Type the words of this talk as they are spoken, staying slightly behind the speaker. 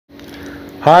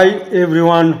Hi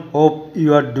everyone, hope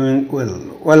you are doing well.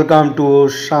 Welcome to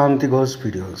Shanti Ghosh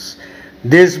videos.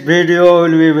 This video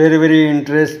will be very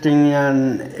interesting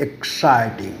and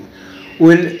exciting.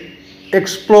 We'll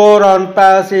explore on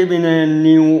passive in a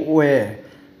new way,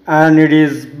 and it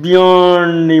is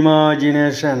beyond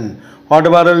imagination.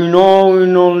 Whatever we know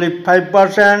only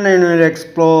 5%, and we'll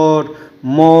explore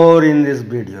more in these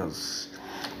videos.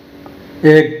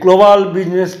 A global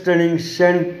business training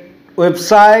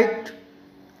website,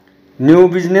 new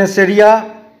business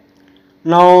area.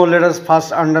 Now let us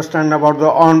first understand about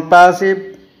the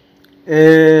ONPASSIVE,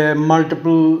 a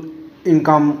multiple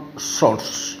income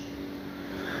source.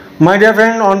 My dear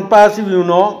friend, ONPASSIVE, we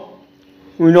know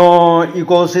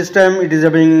ecosystem. It is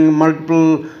having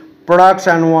multiple products,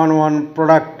 and one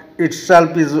product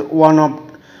itself is one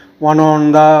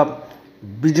on the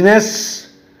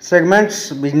business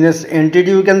segments, business entity,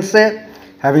 you can say,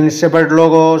 having separate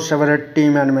logo, separate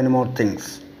team, and many more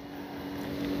things.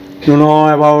 You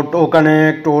know about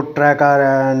OConnect,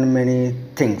 OTracker, and many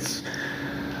things.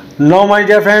 Now, my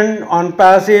dear friend,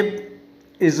 ONPASSIVE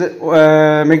is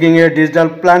making a digital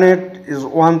planet is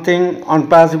one thing.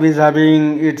 ONPASSIVE is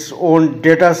having its own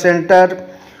data center.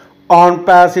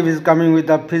 ONPASSIVE is coming with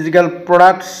the physical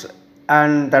products,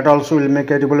 and that also will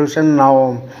make a revolution.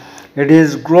 Now, it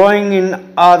is growing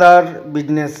in other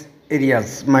business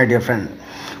areas, my dear friend.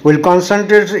 We'll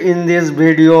concentrate in this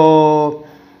video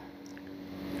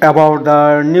about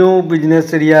the new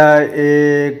business area,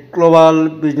 a global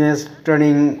business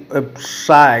training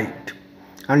website,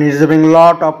 and it's having a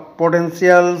lot of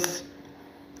potentials,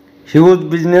 huge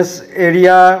business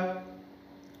area,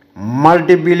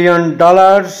 multi-billion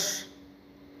dollars.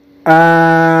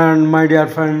 And my dear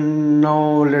friend,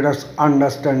 now let us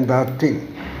understand the thing.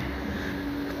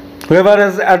 Whoever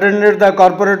has attended the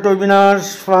corporate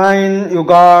webinars, fine, you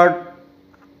got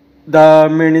the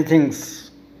many things.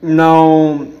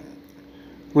 Now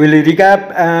we'll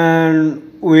recap and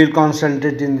we'll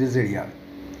concentrate in this area.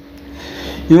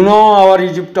 You know our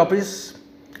Egypt office,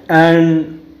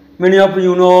 and many of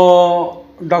you know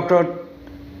Dr.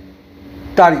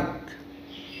 Tariq.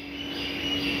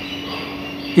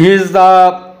 He is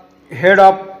the head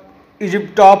of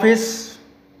Egypt office,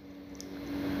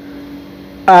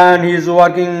 and he is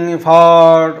working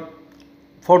for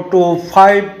 4 to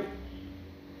 5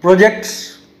 projects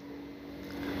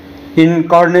in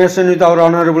coordination with our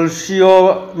Honorable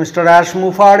CEO, Mr.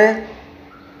 MUFAREH,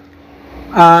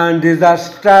 and these are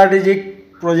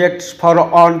strategic projects for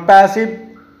ONPASSIVE.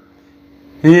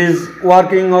 He is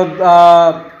working on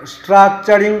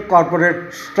structuring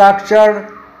corporate structure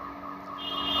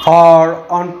for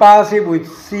ONPASSIVE with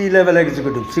C-level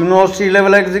executives. You know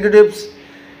C-level executives,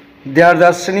 they are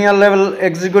the senior level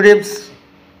executives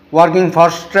working for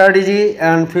strategy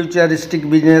and futuristic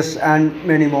business and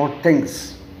many more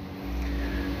things.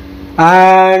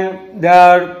 And they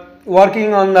are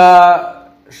working on the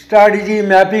strategy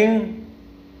mapping,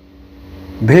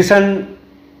 vision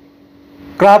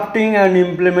crafting, and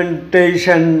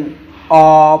implementation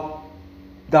of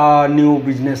the new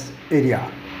business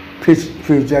area,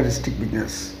 futuristic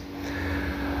business.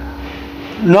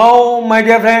 Now, my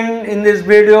dear friend, in this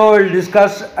video we will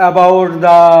discuss about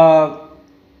the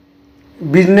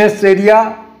business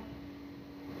area.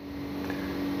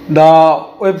 The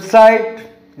website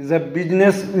is a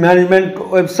business management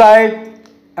website,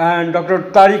 and Dr.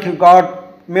 Tariq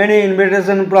got many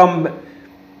invitations from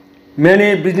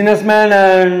many businessmen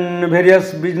and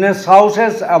various business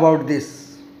houses about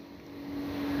this.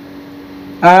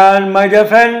 And my dear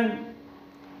friend,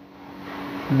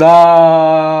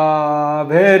 the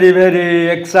very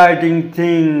exciting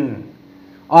thing,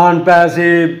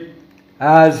 ONPASSIVE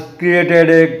has created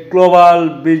a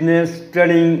global business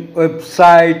training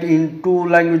website in 2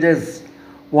 languages.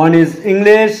 One is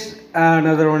English and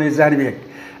another one is Arabic.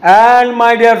 And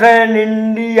my dear friend,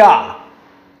 India.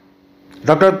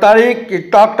 Dr. Tariq, he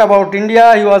talked about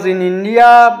India. He was in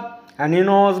India and he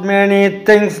knows many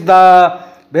things, the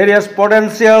various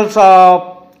potentials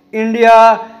of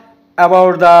India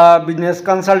about the business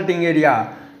consulting area.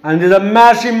 And there is a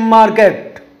massive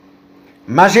market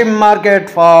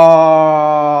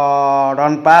for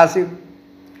ONPASSIVE.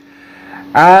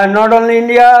 And not only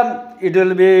India, it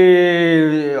will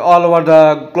be all over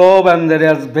the globe, and there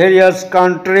is various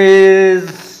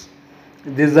countries.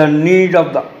 This is the need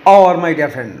of the hour, my dear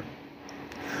friend.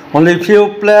 Only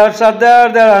few players are there,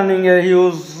 they are earning a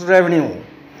huge revenue.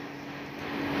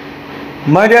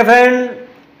 My dear friend,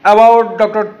 about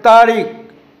Dr. Tariq,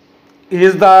 he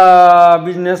is the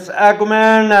business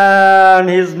acumen, and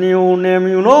his new name,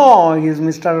 you know, he is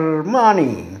Mr.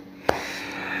 Money.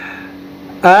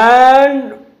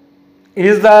 And he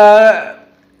is the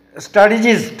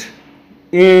strategist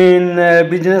in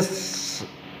business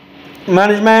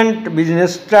management,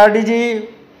 business strategy,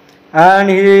 and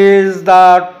he is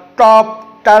the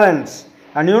top talents.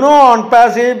 And you know, on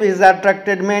passive, he's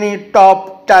attracted many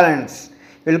top talents.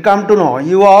 You'll come to know.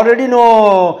 You already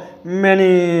know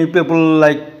many people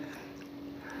like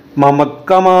Muhammad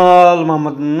Kamal,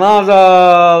 Muhammad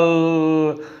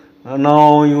Nazal,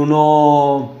 now you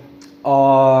know,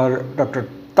 or Dr.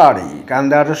 Tariq,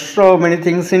 and there are so many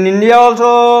things in India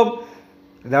also.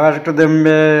 They have attracted them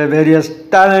various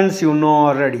talents you know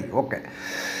already. Okay.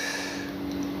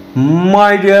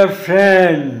 My dear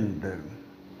friend,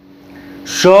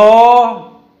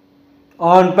 so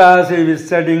ONPASSIVE is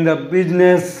setting the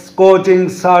business coaching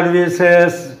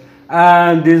services,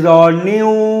 and this is our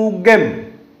new game.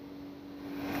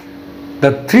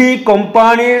 The three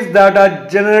companies that are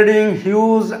generating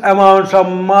huge amounts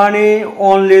of money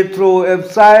only through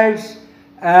websites,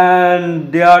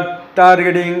 and they are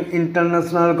targeting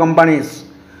international companies.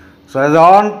 So as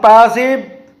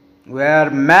ONPASSIVE, we are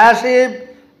massive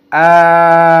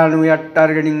and we are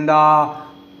targeting the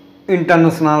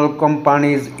international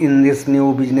companies in this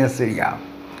new business area.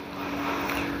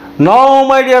 Now,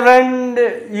 my dear friend,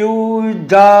 you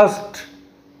just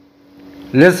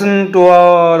listen to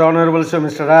our Honorable Sir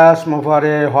Mr.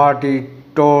 MUFAREH, what he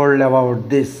told about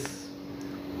this.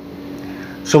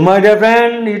 So, my dear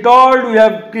friend, he told we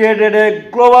have created a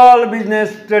global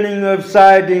business training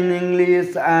website in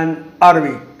English and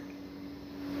Arabic.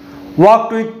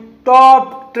 Worked with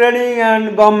top training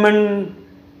and government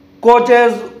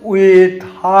coaches with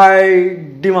high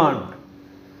demand.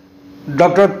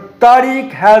 Dr.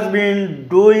 Tariq has been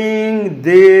doing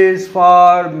this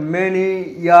for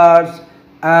many years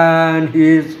and he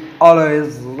is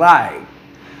always right.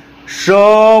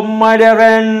 So, my dear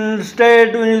friends,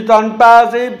 stay tuned with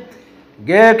ONPASSIVE,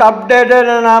 get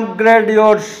updated and upgrade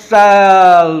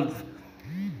yourself.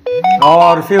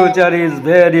 Our future is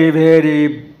very,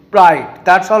 very bright.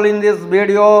 That's all in this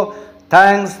video.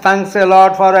 Thanks a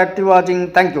lot for active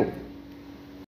watching. Thank you.